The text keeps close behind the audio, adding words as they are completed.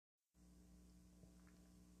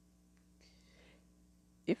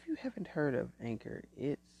If you haven't heard of Anchor,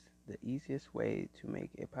 it's the easiest way to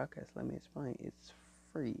make a podcast. Let me explain. It's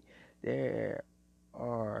free. There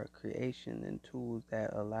are creation and tools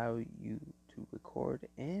that allow you to record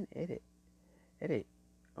and edit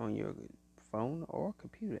on your phone or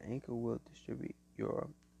computer. Anchor will distribute your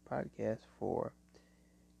podcast for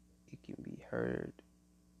it can be heard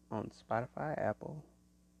on Spotify, Apple,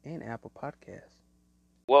 and Apple Podcasts.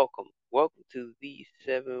 Welcome to the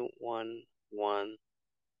 711,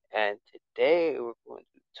 and today we're going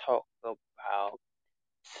to talk about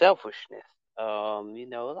selfishness. A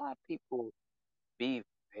lot of people be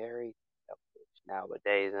very selfish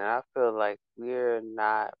nowadays, and I feel like we're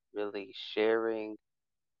not really sharing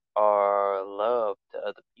our love to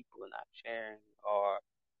other people, not sharing our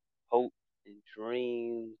hopes and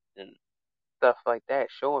dreams and stuff like that,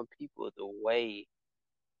 showing people the way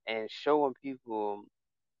and showing people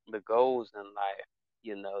the goals in life,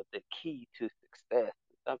 the key to success.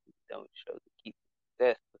 Some people don't show the key to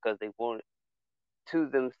success because they want it to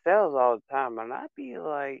themselves all the time. And I'd be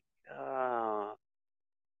like,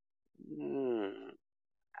 hmm,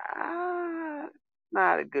 ah,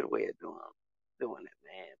 not a good way of doing it,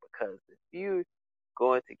 man. Because if you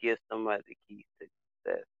going to give somebody the keys to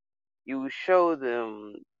success, you show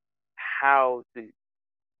them how to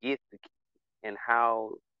get the key and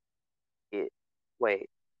how it. Wait,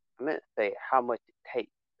 I meant to say how much it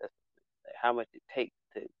takes. That's what I meant to say. How much it takes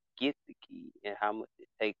to get the key and how much it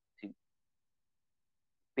takes to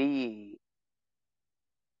be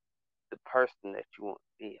the person that you want to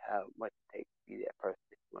be. How much it takes to be that person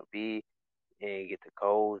that you want to be and get the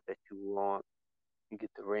goals that you want. You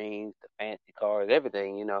get the rings, the fancy cars,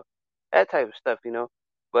 everything. That type of stuff.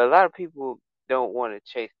 But a lot of people don't want to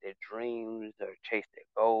chase their dreams or chase their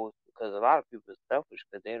goals because a lot of people are selfish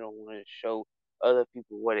because they don't want to show other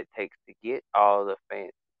people what it takes to get all the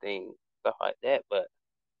fancy things, stuff like that. But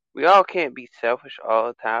we all can't be selfish all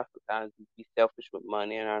the time. Sometimes we be selfish with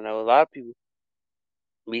money, and I know a lot of people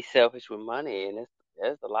be selfish with money, and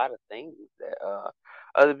there's a lot of things that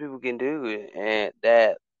other people can do, and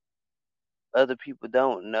that other people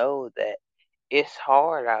don't know that it's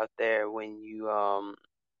hard out there when you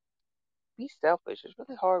be selfish. It's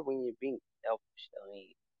really hard when you're being selfish. I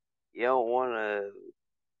mean, you don't want to.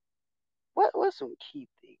 What's some key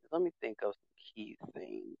things? Let me think of some key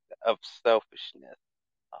things of selfishness.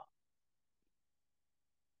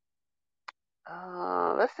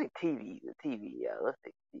 Let's say TV. The TV, yeah. Let's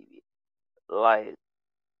say TV. Like,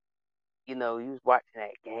 you was watching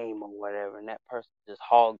that game or whatever, and that person just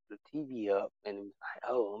hogged the TV up, and it was like,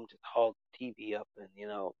 oh, I'm just hog the TV up, and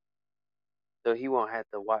so he won't have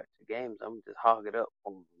to watch the games. I'm just hog it up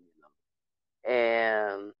for him.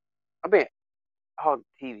 And I mean, hog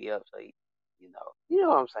the TV up, so you know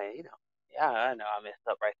what I'm saying. Yeah, I know I messed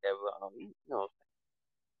up right there, but you know.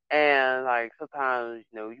 And like sometimes,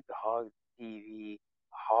 you can hog the TV,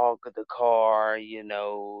 hog the car,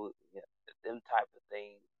 them type of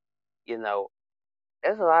things. You know,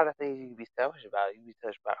 there's a lot of things you can be selfish about. You can be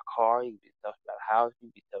selfish about a car, you can be selfish about a house, you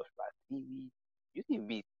can be selfish about a TV. You can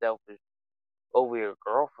be selfish over your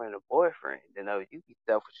girlfriend or boyfriend. You can be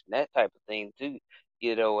selfish in that type of thing too.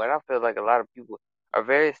 And I feel like a lot of people are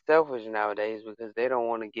very selfish nowadays because they don't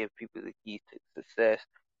want to give people the keys to success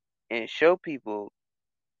and show people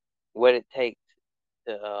what it takes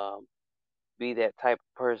to be that type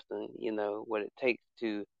of person, what it takes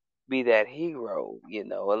to be that hero. A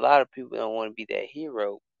lot of people don't want to be that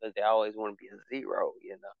hero because they always want to be a zero.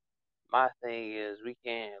 My thing is we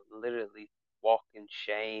can't literally walk in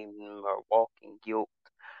shame or walk in guilt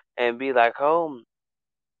and be like, oh,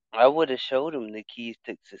 I would have showed him the keys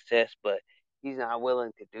to success, but he's not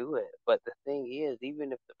willing to do it. But the thing is,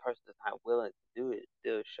 even if the person's not willing to do it, it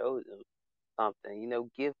still shows them something.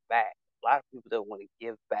 Give back. A lot of people don't want to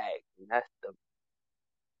give back, and that's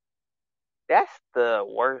the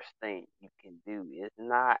worst thing you can do is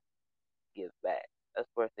not give back. That's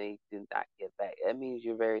the worst thing you do not give back. That means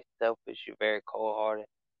you're very selfish, you're very cold hearted.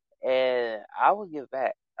 And I would give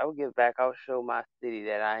back. I would give back. I would show my city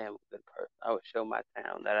that I am a good person. I would show my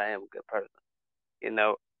town that I am a good person. You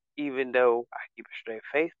know, even though I keep a straight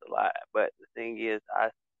face a lot, but the thing is,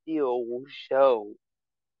 I still will show,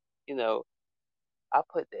 you know, I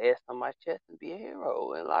put the S on my chest and be a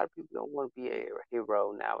hero. And a lot of people don't want to be a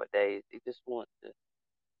hero nowadays. They just want to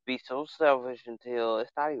be so selfish until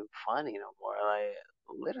it's not even funny no more. Like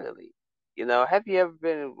literally, have you ever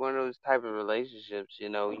been in one of those type of relationships?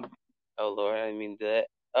 Oh Lord, I didn't mean to do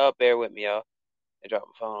that. Bear with me, y'all. I dropped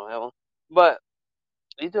my phone on that one. But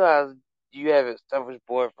you know how you have a selfish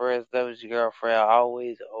boyfriend, selfish girlfriend,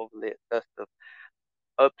 always overly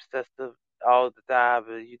obsessive, all the time,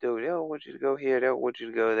 and they don't want you to go here, they don't want you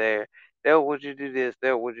to go there, they don't want you to do this, they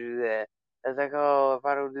don't want you to do that. It's like, oh, if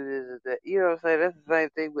I don't do this, it's that. You know what I'm saying? That's the same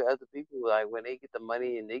thing with other people. Like when they get the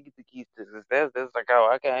money and they get the keys to success, that's like,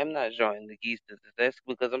 oh, okay, I'm not showing the keys to success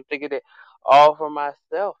because I'm taking it all for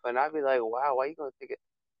myself. And I'd be like, wow, why you gonna take it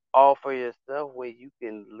all for yourself when you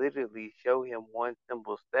can literally show him one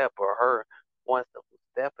simple step or her one simple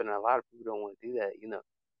step? And a lot of people don't want to do that.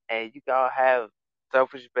 And you gotta have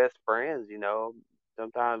selfish best friends.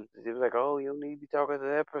 Sometimes it's like, oh, you don't need to be talking to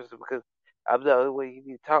that person because I'm the only one you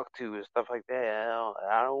need to talk to and stuff like that.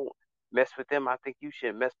 I don't mess with them. I think you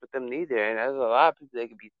shouldn't mess with them neither. And there's a lot of people that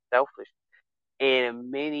can be selfish in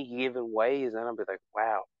many given ways. And I'll be like,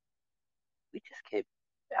 wow, we just can't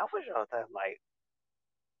be selfish all the time. Like,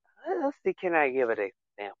 let's see, can I give an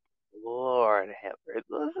example? Lord have mercy.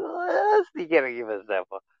 Let's see, can I give an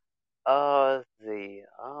example? Let's see.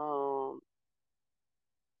 I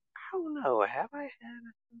don't know. Have I had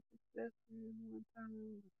a success one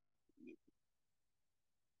time?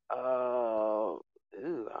 I don't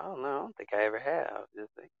know. I don't think I ever have.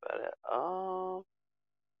 Just think about it.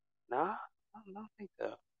 No, I don't think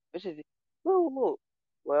so. Which is, whoa.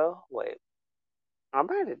 Well, wait. I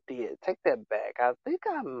might have did. Take that back. I think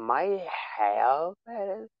I might have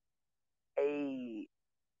had a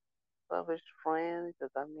selfish friend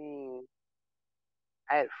because I mean,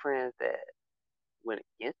 I had friends that went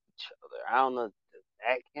against each other. I don't know does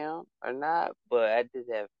that count or not, but I did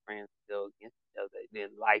have friends still against each other. They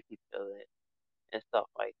didn't like each other and stuff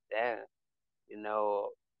like that. You know,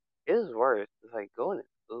 it was worse. It's like going to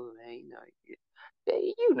school, man. You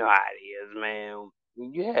know how it is, man.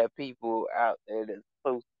 When you have people out there that's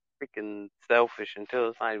so freaking selfish until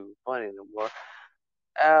it's not even funny anymore.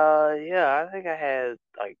 Yeah, I think I had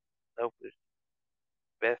like selfish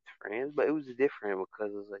best friends, but it was different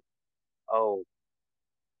because it was like, oh,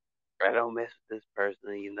 I don't mess with this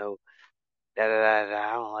person. Da da da da.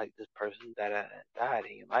 I don't like this person. Da da da da.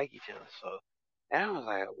 They didn't like each other, so and I was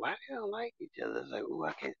like, why they don't like each other? It's like, ooh,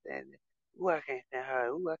 I can't stand it. Ooh, I can't stand her.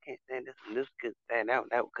 Ooh, I can't stand this one. This couldn't stand that one.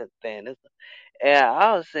 That one couldn't stand this one. And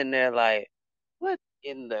I was sitting there like, what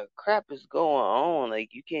in the crap is going on? Like,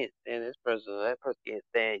 you can't stand this person. That person can't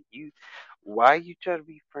stand you. Why you try to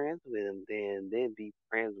be friends with him? Then be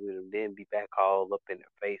friends with him. Then be back all up in their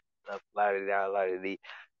face and stuff, la da da la da dee,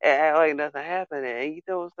 and act like nothing happened. And you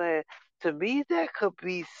know what I'm saying? To me, that could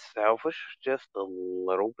be selfish just a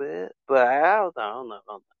little bit, but I don't know.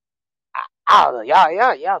 I don't know.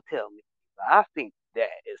 Y'all tell me. I think that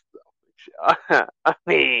is selfish. I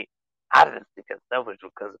mean, I just think it's selfish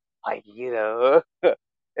because, like, you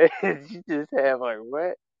just have like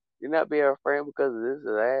what? You're not being a friend because of this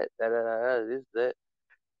or that, da da da, da this that.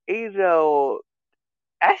 You know,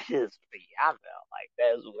 that's just me. I felt like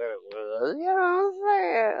that's where it was. You know what I'm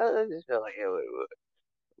saying? I just felt like it was.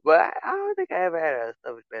 But I don't think I ever had a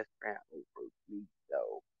selfish best friend over me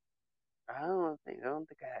though. I don't think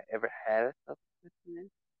I ever had a selfish best friend.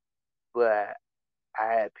 But I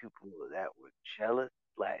had people that were jealous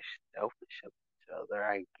slash selfish of each other.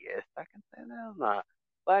 I guess I can say that. I'm not,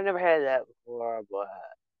 but I never had that before. But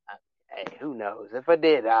I, hey, who knows? If I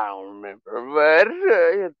did, I don't remember. But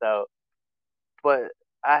but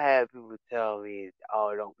I had people tell me,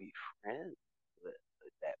 "Oh, don't be friends with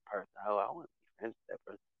that person." Oh, I want to be friends with that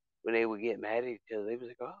person. When they would get mad at each other, they was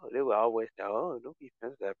like, "Oh," they would always say, "Oh, don't be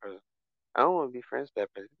friends with that person." I don't want to be friends with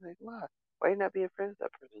that person. I'm like, why? Why you not being friends with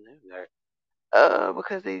that person? They was like,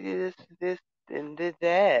 because they did this, and did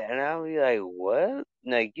that, and I'll be like, what?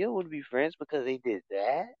 Like, you don't want to be friends because they did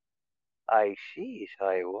that? Like, sheesh,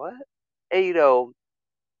 like what? And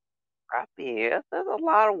I mean, there's a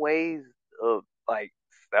lot of ways of like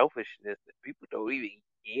selfishness that people don't even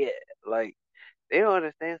get. Like, they don't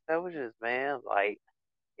understand selfishness, man. Like,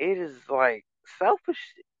 it is like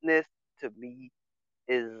selfishness to me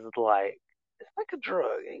is like it's like a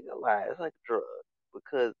drug. Ain't gonna lie, it's like a drug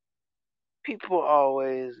because people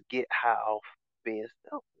always get high off being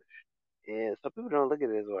selfish, and some people don't look at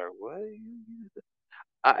it as like, what?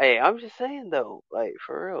 Hey, I'm just saying though, like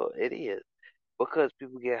for real, it is because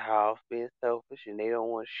people get high off being selfish and they don't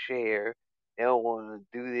want to share. They don't want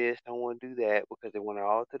to do this, don't want to do that because they want it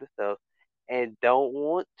all to themselves and don't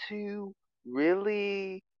want to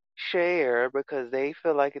really share because they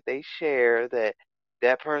feel like if they share that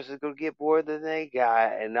person's gonna get more than they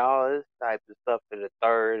got and all this type of stuff in the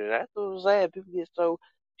third. And that's what I'm saying. People get so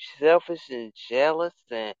selfish and jealous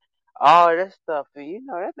and all that stuff, and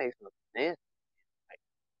that makes no sense. Like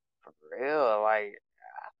for real, like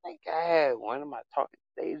I think I had one of my talking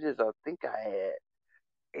stages. I think I had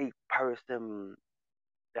a person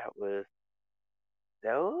that was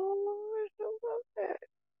so.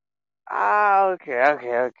 Ah, okay,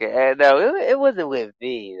 okay, okay. No, it wasn't with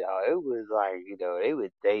me though. It was like, they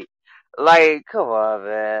would date. Like, come on,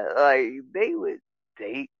 man. Like, they would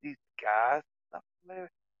date these guys, stuff, whatever,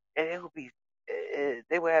 and it would be,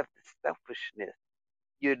 they would have the selfishness,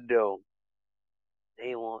 you know.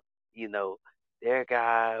 They want, you know, their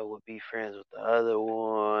guy would be friends with the other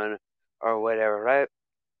one or whatever, right?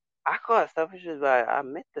 I call it selfishness, but I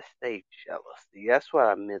meant to say jealousy. That's what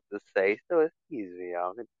I meant to say. So excuse me,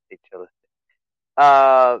 y'all. I meant to say jealousy.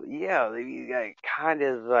 Yeah, they got kind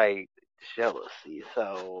of like jealousy.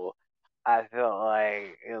 So I felt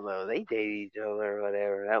like, they date each other or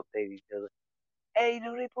whatever. They don't date each other. Hey,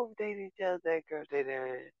 they both dated each other. That girl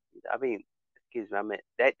dated. I mean, excuse me. I meant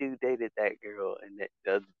that dude dated that girl, and that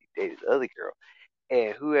the other dude dated the other girl.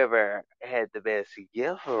 And whoever had the best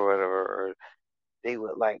gift or whatever, they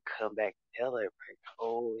would like come back and tell everybody,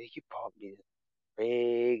 "Oh, he bought me this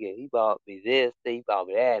rig, and he bought me this, and he bought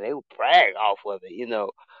me that." And they would brag off of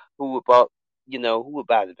it, who would bought, who would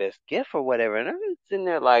buy the best gift or whatever. And I'm just sitting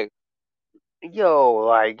there like, yo,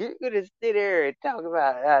 like you're gonna sit there and talk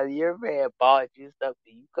about how your man bought you something,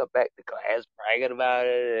 you come back to class bragging about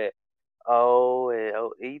it.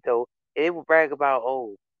 And they would brag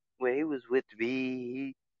about, when he was with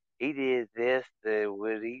me, he did this, and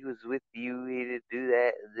when he was with you, he didn't do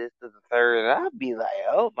that, and this and the third. And I'd be like,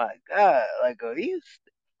 oh my god, like, are you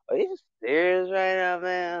serious right now,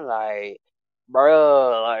 man? Like,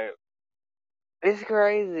 bro, like, it's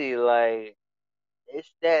crazy. Like,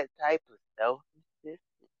 it's that type of selfishness,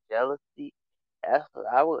 jealousy. That's what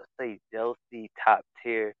I would say. Jealousy, top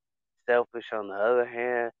tier. Selfish on the other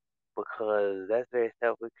hand, because that's very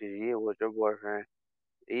selfish. Because you didn't want your boyfriend,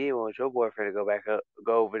 you didn't want your boyfriend to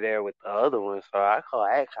go over there with the other one. So I call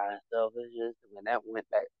that kind of selfishness. When that went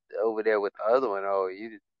back over there with the other one,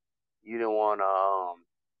 you didn't want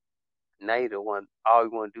to now you don't want all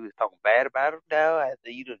you want to do is talk bad about him now after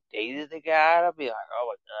you done dated the guy. I'd be like, oh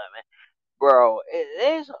my god, man. Bro,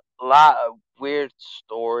 there's a lot of weird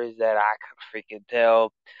stories that I could freaking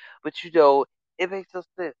tell, but it makes no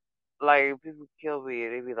sense. Like people kill me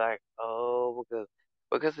and they be like, "Oh,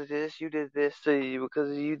 because of this, you did this to you.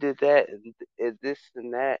 Because you did that, and this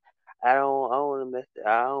and that. I don't want to mess.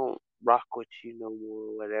 I don't rock with you no more,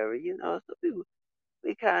 or whatever. Some people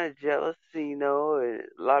be kind of jealous, and a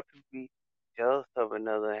lot of people be jealous of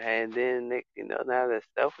another. And then next, now they're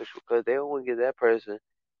selfish because they don't want to give that person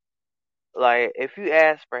like if you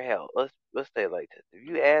ask for help, let's say it like this. If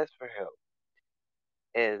you ask for help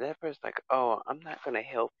and that person's like, "Oh, I'm not gonna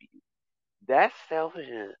help you," that's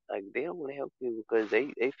selfishness. Like they don't want to help you because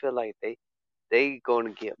they feel like they want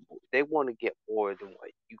to get more than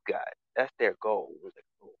what you got. That's their goal. Was like,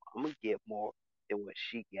 "Oh, I'm gonna get more than what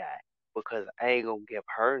she got because I ain't gonna give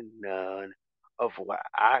her none of what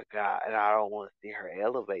I got, and I don't want to see her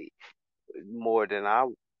elevate more than I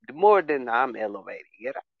more than I'm elevating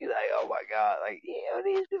it. I be like, oh my god, like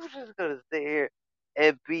these people just gonna sit here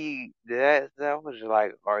and be that selfish.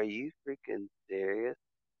 Like, are you freaking serious?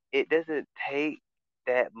 It doesn't take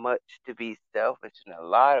that much to be selfish, and a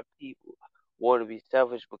lot of people want to be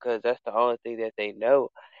selfish because that's the only thing that they know.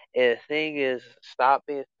 And the thing is, stop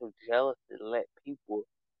being so jealous and let people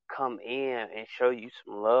come in and show you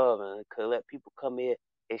some love, and could let people come in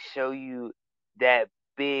and show you that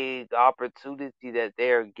big opportunity that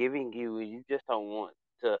they're giving you, and you just don't want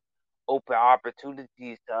to open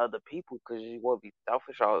opportunities to other people because you want to be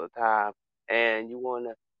selfish all the time, and you want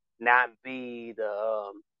to not be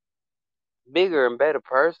the bigger and better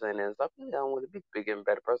person, and some people don't want to be bigger and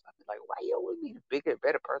better person. I be like, why you don't want to be the bigger and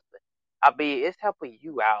better person? I mean, it's helping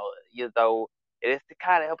you out, and it's to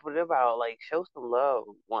kind of helping them out. Like, show some love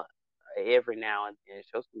once every now and then.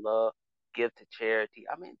 Show some love, give to charity.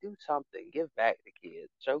 I mean, do something, give back to kids,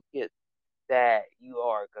 show kids that you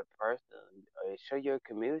are a good person, show your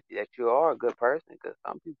community that you are a good person. Because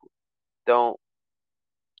some people don't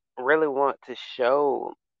really want to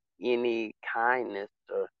show any kindness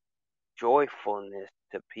or joyfulness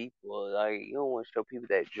to people. Like you don't want to show people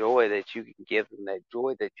that joy that you can give them, that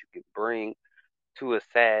joy that you can bring to a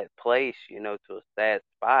sad place, to a sad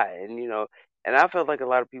spot, and I feel like a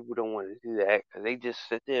lot of people don't want to do that because they just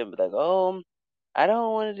sit there and be like, oh, I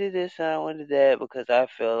don't want to do this, I don't want to do that because I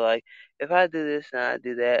feel like if I do this and I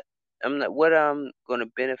do that, I'm not what I'm gonna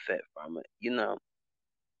benefit from it. A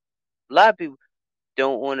lot of people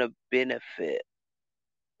don't want to benefit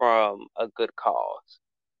from a good cause.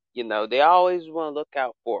 They always want to look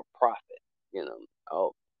out for a profit.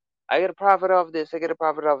 Oh, I get a profit off this, I get a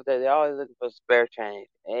profit off that. They're always looking for spare change.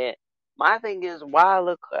 And my thing is,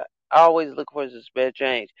 why I always look for the spare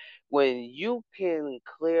change when you can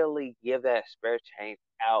clearly give that spare change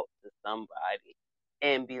out to somebody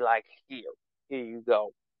and be like, here you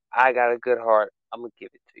go. I got a good heart. I'm gonna give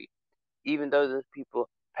it to you. Even though those people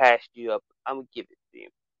passed you up, I'm gonna give it to you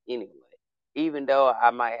anyway. Even though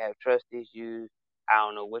I might have trust issues, I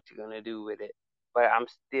don't know what you're gonna do with it, but I'm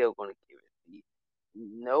still gonna give it to you.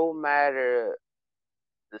 No matter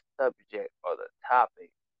the subject or the topic,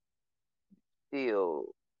 still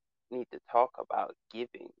need to talk about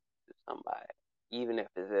giving to somebody. Even if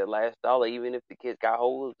it's their last dollar, even if the kid got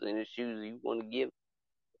holes in his shoes, you want to give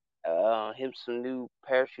him some new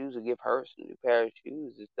pair of shoes or give her some new pair of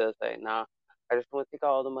shoes instead of saying, nah, I just want to take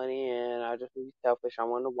all the money in. I just want to be selfish. I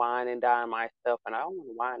want to wine and dine myself, and I don't want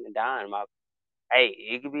to wine and dine my. Hey,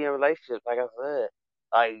 it could be in relationships, like I said.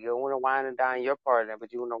 Like, you don't want to wine and dine your partner,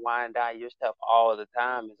 but you want to wine and dine yourself all the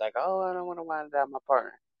time. It's like, oh, I don't want to wine and dine my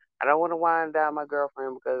partner. I don't want to wine and dine my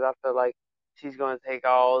girlfriend because I feel like she's going to take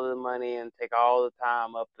all the money and take all the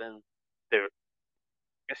time up in the,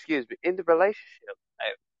 excuse me, in the relationship.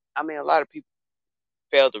 I mean, a lot of people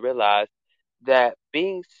fail to realize that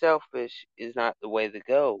being selfish is not the way to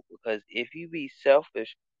go because if you be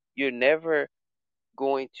selfish, you're never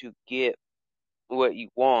going to get what you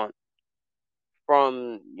want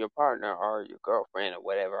from your partner or your girlfriend or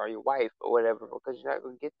whatever or your wife or whatever because you're not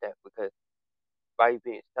going to get that because by you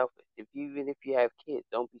being selfish. If you, even if you have kids,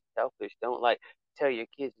 don't be selfish. Don't like tell your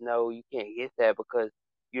kids no, you can't get that because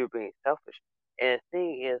you're being selfish. And the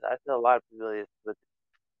thing is, I tell a lot of people this, but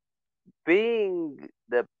being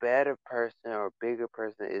the better person or bigger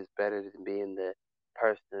person is better than being the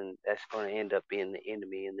person that's going to end up being the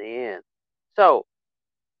enemy in the end. So,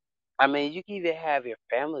 I mean, you can even have your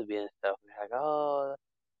family being selfish, like, oh,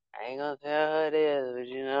 I ain't gonna tell her this, but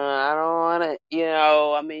I don't want to,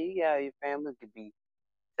 I mean, yeah, your family could be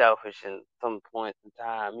selfish in some points in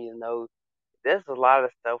time, there's a lot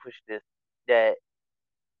of selfishness that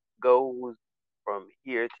goes from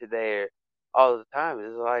here to there all the time.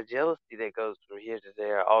 There's a lot of jealousy that goes from here to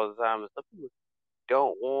there all the time. And some people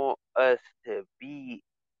don't want us to be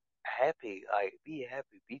happy, like be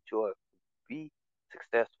happy, be joyful, be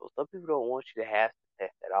successful. Some people don't want you to have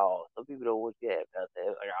success at all. Some people don't want you to have nothing.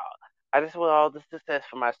 Like, oh, I just want all the success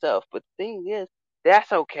for myself. But the thing is,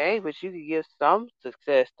 that's okay. But you can give some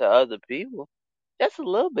success to other people, just a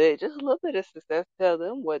little bit of success. Tell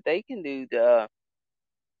them what they can do to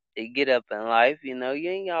get up in life. You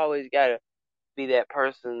ain't always gotta be that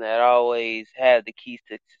person that always have the keys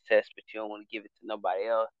to success, but you don't want to give it to nobody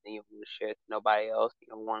else, and you don't want to share it to nobody else. You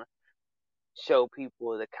don't want to show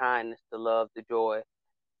people the kindness, the love, the joy,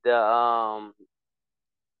 the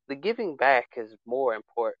giving back is more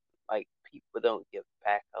important. Like people don't give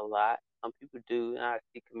back a lot. Some people do. And I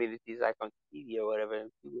see communities like on TV or whatever,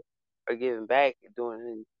 and people are giving back and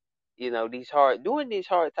doing, these hard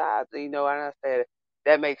times. And I said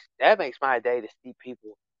that makes my day to see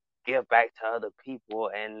people give back to other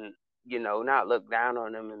people and not look down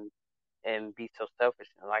on them and be so selfish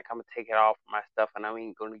and like I'm gonna take it all for my stuff and I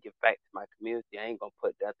ain't gonna give back to my community. I ain't gonna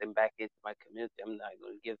put nothing back into my community. I'm not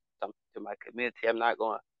gonna give something to my community. I'm not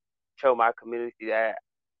gonna show my community that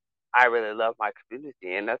I really love my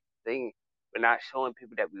community. And that's the thing. We're not showing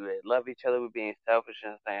people that we really love each other. We're being selfish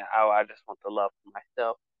and saying, oh, I just want the love for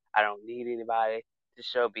myself. I don't need anybody to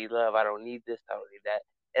show me love. I don't need this. I don't need that.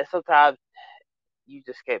 And sometimes you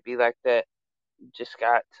just can't be like that. You just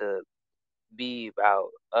got to be about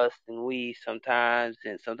us and we sometimes.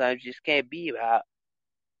 And sometimes you just can't be about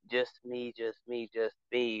just me, just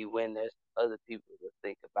me when there's other people to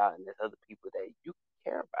think about and there's other people that you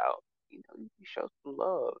care about. You show some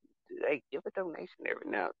love. Hey, give a donation every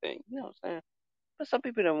now and then. You know what I'm saying? But some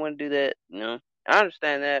people don't want to do that. I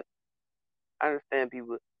understand that. I understand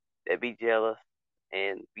people that be jealous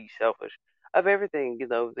and be selfish of everything.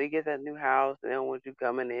 They get that new house and they don't want you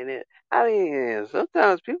coming in it. I mean,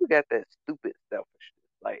 sometimes people got that stupid selfishness,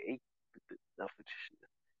 like a stupid selfishness.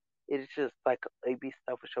 It's just like they be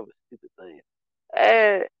selfish over stupid things.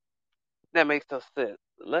 And that makes no sense.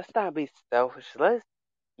 Let's not be selfish. Let's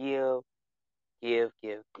give, give.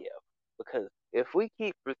 Because if we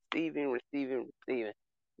keep receiving,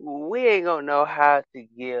 we ain't gonna know how to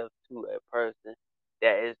give to a person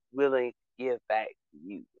that is willing to give back to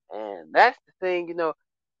you. And that's the thing.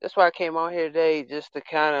 That's why I came on here today just to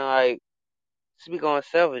kind of like speak on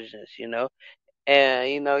selfishness. And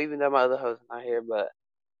even though my other host is not here, but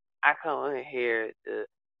I come on here to,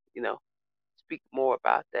 you know, speak more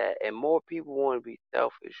about that. And more people want to be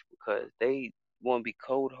selfish because they want to be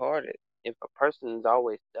cold hearted. If a person is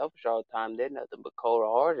always selfish all the time, they're nothing but cold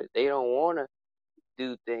hearted. They don't want to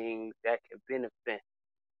do things that can benefit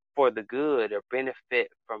for the good or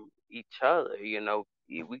benefit from each other.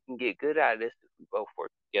 We can get good out of this if we both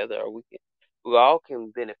work together, or we can. we all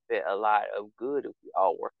can benefit a lot of good if we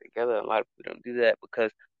all work together. A lot of people don't do that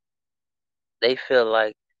because they feel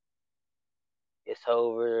like it's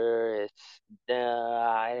over, it's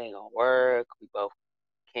done, it ain't gonna work. We both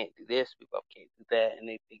can't do this, we both can't do that, and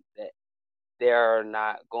they think that they're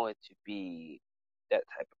not going to be that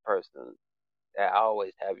type of person that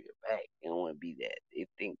always have your back and want to be that. They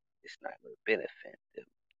think it's not going to benefit them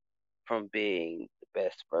from being the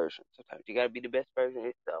best version. Sometimes you got to be the best version of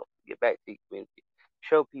yourself. Get back to your community.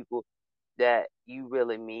 Show people that you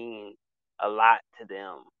really mean a lot to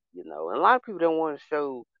them, you know. And a lot of people don't want to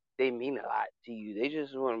show they mean a lot to you. They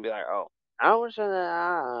just want to be like, oh, I don't want to show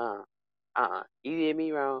that. You did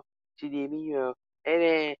me wrong. She did me wrong. And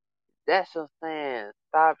then that's what I'm saying.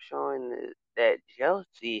 Stop showing that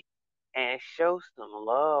jealousy and show some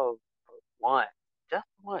love for once. Just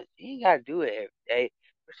once. You ain't got to do it every day.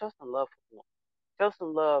 But show some love for once. Show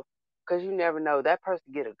some love, cause you never know, that person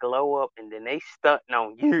get a glow up and then they stunting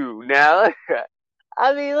on you. Now,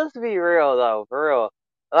 I mean, let's be real though, for real.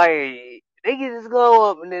 Like they get this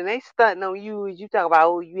glow up and then they stunting on you. And you talk about,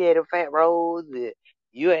 oh, you had a fat rolls, and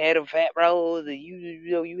you had a fat rolls, and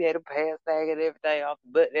you know you had a pants tag and everything off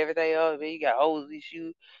the butt and everything else. Man, you got holes in these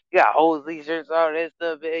shoes, you got holes in these shirts, all that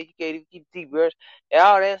stuff. Man, you can't even keep a toothbrush and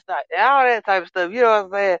all that stuff, and all that type of stuff. You know what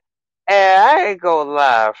I'm saying? And I ain't gonna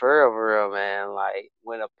lie, for real, man. Like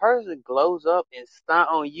when a person glows up and stunt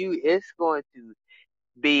on you, it's going to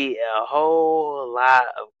be a whole lot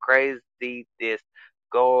of craziness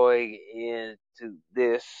going into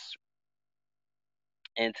this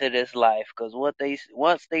life. Cause once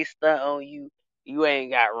they stunt on you, you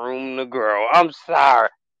ain't got room to grow. I'm sorry.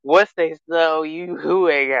 Once they stunt on you, who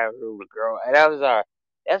ain't got room to grow? And I'm sorry.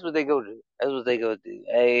 That's what they go do. That's what they go do.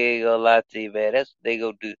 I ain't gonna lie to you, man. That's what they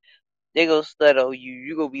go do. They gonna study on you.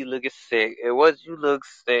 You gonna be looking sick, and once you look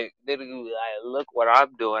sick, they gonna be like, "Look what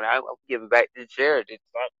I'm doing. I'm giving back to charity.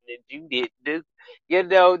 Something that you didn't do." You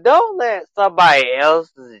know, don't let somebody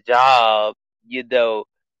else's job. You know,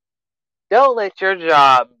 don't let your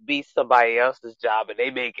job be somebody else's job, and they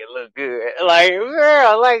make it look good. Like,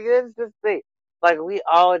 girl, like that's the thing. Like we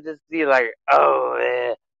all just be like, "Oh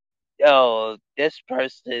man, oh, this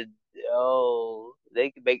person, oh, they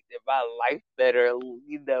can make my life better,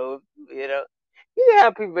 you know. You gotta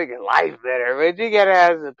have people making life better, but you gotta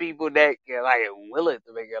have some people that can like willing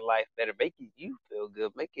to make your life better, making you feel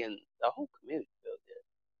good, making the whole community feel good.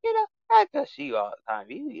 You know, not just you all the time.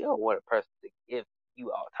 You don't want a person to give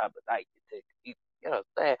you all the time, but not you take you know what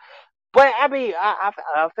I'm saying? But I mean, I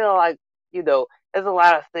feel like there's a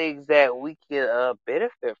lot of things that we can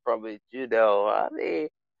benefit from it. I mean,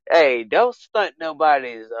 hey, don't stunt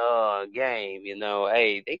nobody's game.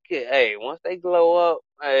 Hey, they could. Hey, once they glow up,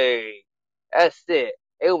 hey, that's it.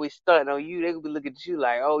 They will be stunting on you. They will be looking at you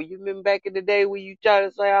like, oh, you remember back in the day when you tried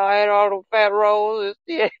to say I had all them fat rolls and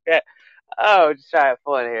shit? Oh, just trying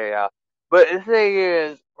fun here, y'all. But the thing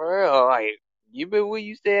is, for real, like, you remember when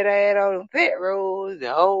you said I had all them fat rolls and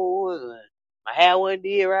holes and my hair wasn't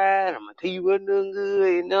did right and my teeth wasn't doing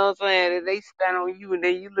good, you know what I'm saying? And they stand on you and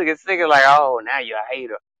then you look at sick like, oh, now you're a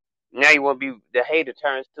hater. Now you want to be, the hater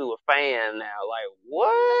turns to a fan now. Like,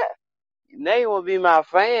 what? Now you want to be my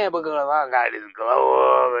fan because I got this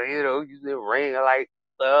glow up and, you see ring like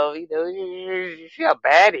stuff. She a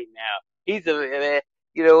baddie now. He's a man.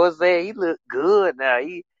 You know what I'm saying? He look good now.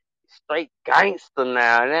 He straight gangster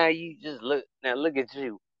now. Now you just look at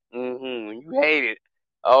you. When you hate it,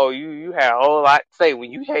 oh, you had a whole lot to say when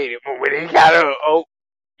you hate it, but when it got up, oh,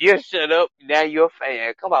 you shut up. Now you're a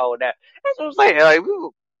fan. Come on now. That's what I'm saying. Like, we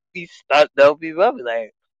would be stuck though. People I'll be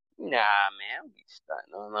like, nah, man, I don't be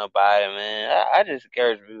stunting on nobody, man. I just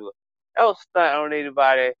encourage people. Don't stunt on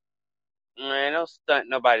anybody, man. Don't stunt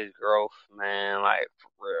nobody's growth, man. Like, for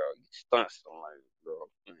real. You stunt somebody's growth,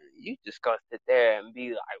 man. You just gonna sit there and be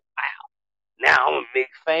like, wow, now I'm a big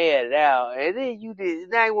fan now. And then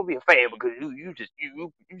now you won't be a fan because you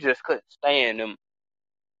just couldn't stand them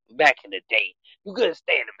back in the day. You couldn't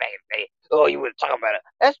stand it back in the day. Oh, you wouldn't talk about it.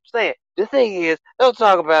 That's what I'm saying. The thing is, don't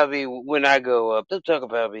talk about me when I go up. Don't talk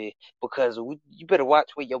about me because you better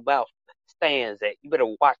watch where your mouth stands at. You better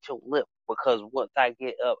watch your lip because once I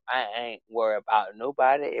get up, I ain't worried about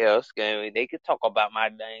nobody else. They can talk about my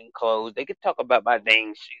dang clothes. They can talk about my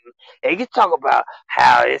dang shoes. They can talk about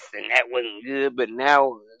how this and that wasn't good. But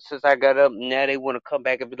now, since I got up, now they want to come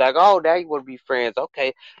back and be like, oh, now you want to be friends.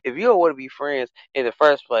 Okay, if you don't want to be friends in the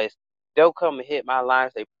first place, don't come and hit my line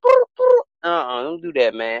and say, don't do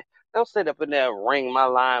that, man. Don't sit up in there and ring my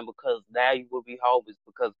line because now you will be homeless.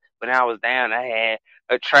 Because when I was down, I had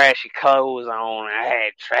a trashy clothes on, I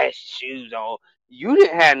had trashy shoes on. You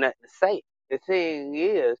didn't have nothing to say. The thing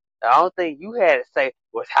is, I don't think you had to say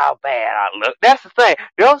was how bad I look. That's the thing.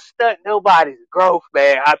 Don't stunt nobody's growth,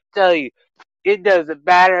 man. I tell you, it doesn't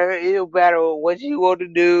matter. It don't matter what you want to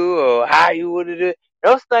do or how you want to do it.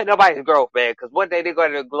 Don't stunt nobody's growth, man. Because one day they're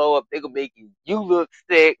gonna glow up. They're gonna make you look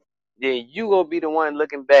sick. Then you gonna be the one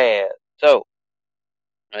looking bad. So,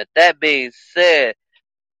 with that being said,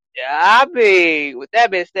 with that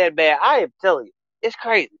being said, man, I am telling you, it's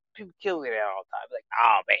crazy. People kill me that all the time. Like,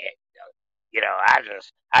 oh man,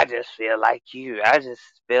 I just feel like you. I just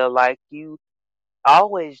feel like you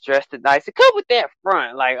always dressed it nice. It come with that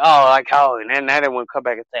front, and then they want to come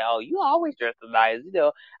back and say, oh, you always dressed it nice.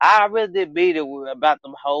 I really didn't mean it about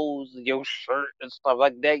them holes in your shirt and stuff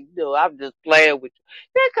like that. I'm just playing with you.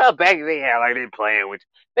 They come back and they act like they playing with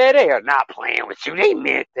you. Man, they are not playing with you. They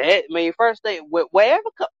meant that. I mean, first they, whatever,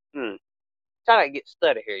 trying to get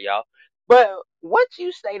studied here, y'all. But once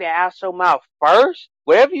you say that out your mouth first,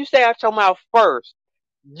 whatever you say out your mouth first,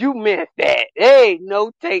 you meant that. There ain't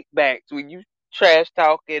no take backs when you trash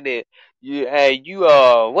talking and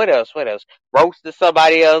what else? Roasting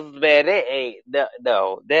somebody else, man.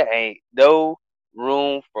 There ain't no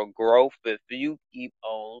room for growth if you keep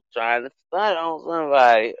on trying to stunt on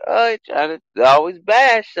somebody. Oh, you trying to always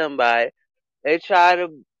bash somebody. They try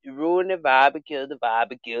to ruin the vibe and kill the vibe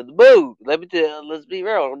and kill the mood. Let's be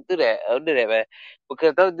real. Don't do that. Don't do that, man.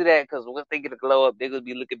 Don't do that because once they get a glow up, they're gonna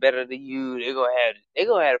be looking better than you. They're gonna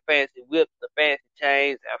have a fancy whips, a fancy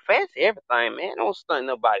chains, a fancy everything, man. Don't stunt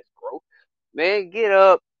nobody's growth, man. Get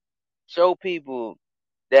up, show people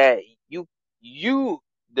that you, you,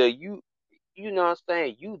 you, you know what I'm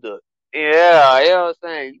saying. You know what I'm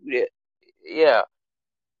saying. Yeah.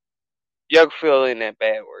 You can fill in that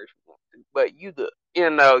bad word if you want to, but you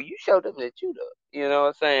show them that you the, you know what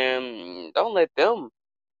I'm saying? Don't let them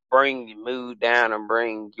bring your mood down and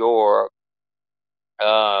bring your,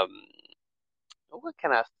 um, what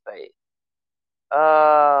can I say?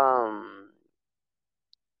 Um,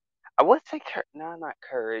 I would say, no, not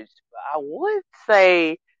courage, but I would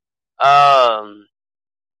say, I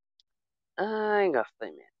ain't gonna say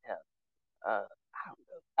man.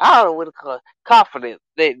 I don't know what to call it. Confidence.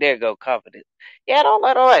 There go confidence. Yeah, don't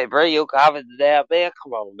let nobody bring your confidence down, man.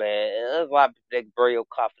 Come on, man. There's a lot of people that can bring your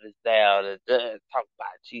confidence down and talk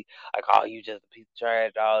about you like, oh, you just a piece of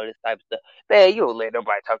trash, all this type of stuff. Man, you don't let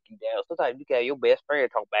nobody talk you down. Sometimes you got your best friend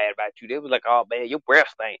talk bad about you. They was like, oh man, your breath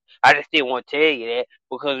stink. I just didn't want to tell you that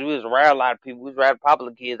because we was around a lot of people. We was around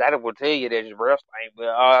popular kids. I didn't want to tell you that your breath stink, but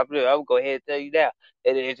I'm gonna go ahead and tell you now.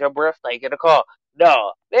 It's your breath stink in the car.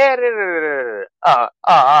 No. That's what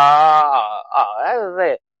I'm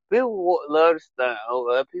saying. People love to stunt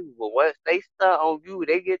on other people, but once they stunt on you,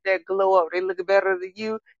 they get that glow up. They looking better than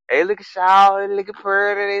you. They looking shy. They looking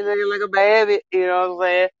pretty. They looking like a baby. You know what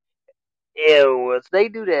I'm saying? Yeah, once they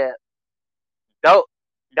do that, don't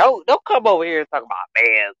don't come over here and talk about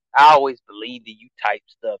man. I always believed in you type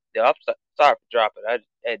stuff. I'm sorry for dropping. I just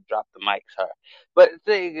had to drop the mic. Sorry, but the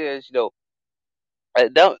thing is, don't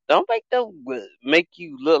make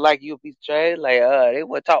you look like you a piece of trash. Like they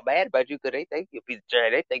want to talk bad about you because they think you a piece of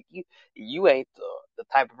trash. They think you ain't the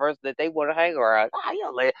type of person that they want to hang around. Ah, you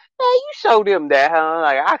like, hey, you show them that, huh?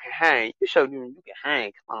 Like I can hang. You show them you can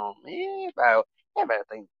hang. Come on, man. Everybody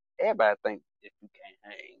think everybody think that you can't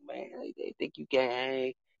hang, man. They think you can't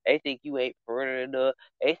hang. They think you ain't pretty enough.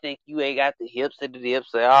 They think you ain't got the hips and the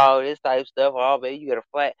dips and all this type of stuff. Oh man, you got a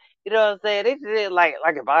flat. You know what I'm saying? They just like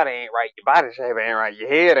your body ain't right, your body shape ain't right, your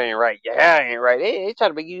head ain't right, your hair ain't right. They try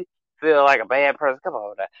to make you feel like a bad person. Come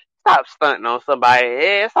on, now. Stop stunting on somebody.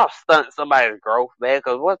 Yeah, stop stunting somebody's growth, man.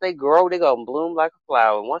 Because once they grow, they gonna bloom like a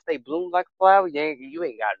flower. Once they bloom like a flower, you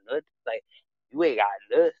ain't got nothing to say. You ain't got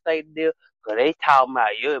nothing to say to them. Cause they talking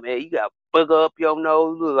about you, man. You got booger up your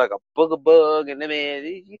nose, look like a booger bug, and then man,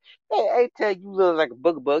 they tell you look like a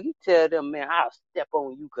booger bug. You tell them, man, I'll step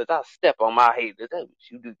on you because I'll step on my haters. That's what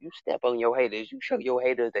you do. You step on your haters. You show your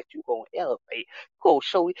haters that you gonna elevate. You gonna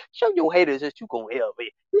show your haters that you gonna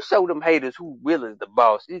elevate. You show them haters who really is the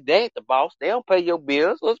boss. They ain't the boss. They don't pay your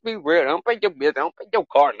bills. Let's be real. They don't pay your bills. They don't pay your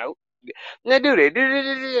car note. Now do they?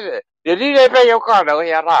 Do they pay your car note?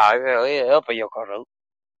 Hell no. Hell yeah, they'll pay your car note.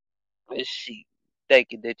 Let's see.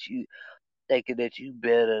 Thinking that you thinking that you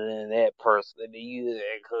better than that person, and you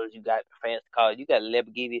because you got the fancy car, you got the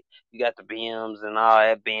Lamborghini, you got the Benz and all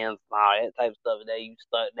that Benz and all that type of stuff. And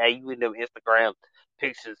now you in them Instagram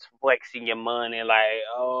pictures flexing your money like,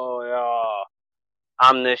 oh yeah,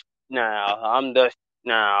 I'm the now, I'm the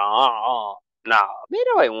now, no, man,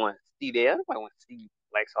 nobody want to see that. Nobody want to see you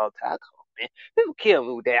flex all the time. Come on, man. People kill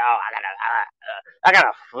me with that. Oh, I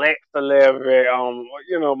gotta flex a little bit on,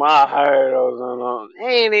 my haters and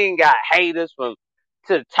they ain't even got haters from.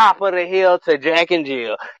 to the top of the hill to Jack and Jill. You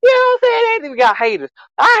know what I'm saying? They ain't even got haters.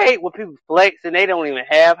 I hate when people flex and they don't even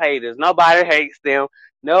have haters. Nobody hates them.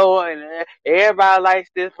 No one, everybody likes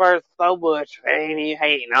this person so much. They ain't even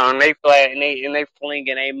hating on them. They flat and they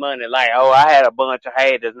flinging their money like, oh, I had a bunch of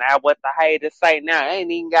haters. Now what the haters say now? I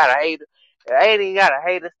ain't even got a hater. I ain't even got a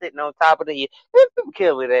hater sitting on top of the hill. People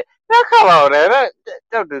kill me that. Now come on, now.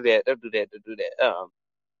 Don't do that. Don't do that. Don't do that.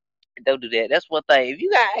 Don't do that. That's one thing. If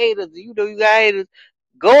you got haters, you know you got haters.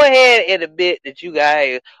 Go ahead and admit that you got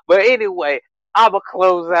haters. But anyway, I'ma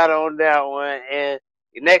close out on that one. And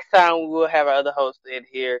next time we will have our other host in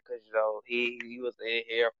here because you know he was in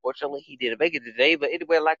here. Fortunately, he didn't make it today. But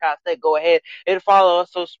anyway, like I said, go ahead and follow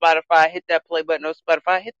us on Spotify. Hit that play button on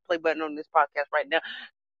Spotify. Hit the play button on this podcast right now.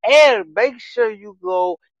 And make sure you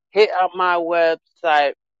go hit up my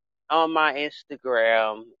website on my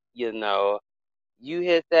Instagram. You know, you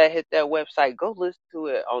hit that website, go listen to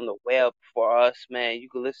it on the web for us, man. You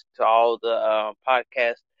can listen to all the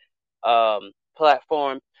podcast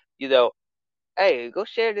platforms. You know, hey, go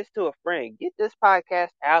share this to a friend. Get this podcast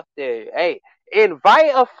out there. Hey,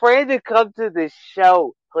 invite a friend to come to the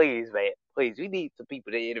show, please, man. Please, we need some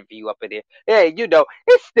people to interview up in here. Yeah, you know,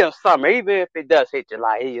 it's still summer, even if it does hit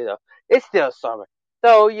July. You know, it's still summer.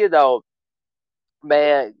 So you know,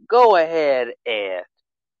 man, go ahead and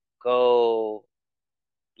go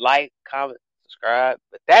like, comment, subscribe.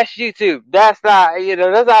 But that's YouTube. That's not, you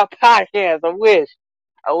know, that's our podcast.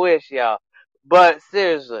 I wish y'all. But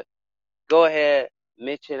seriously, go ahead,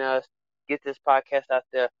 mention us, get this podcast out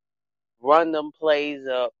there, run them plays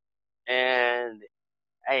up, and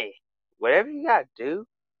hey, whatever you gotta do,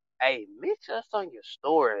 hey, mention us on your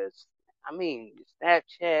stories. I mean, your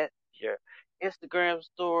Snapchat, your Instagram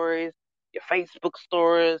stories, your Facebook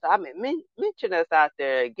stories. I mean, mention us out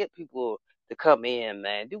there. Get people to come in,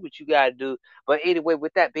 man. Do what you gotta do. But anyway,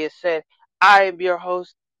 with that being said, I am your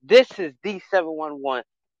host. This is D711,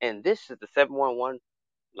 and this is the 711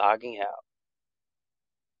 logging out.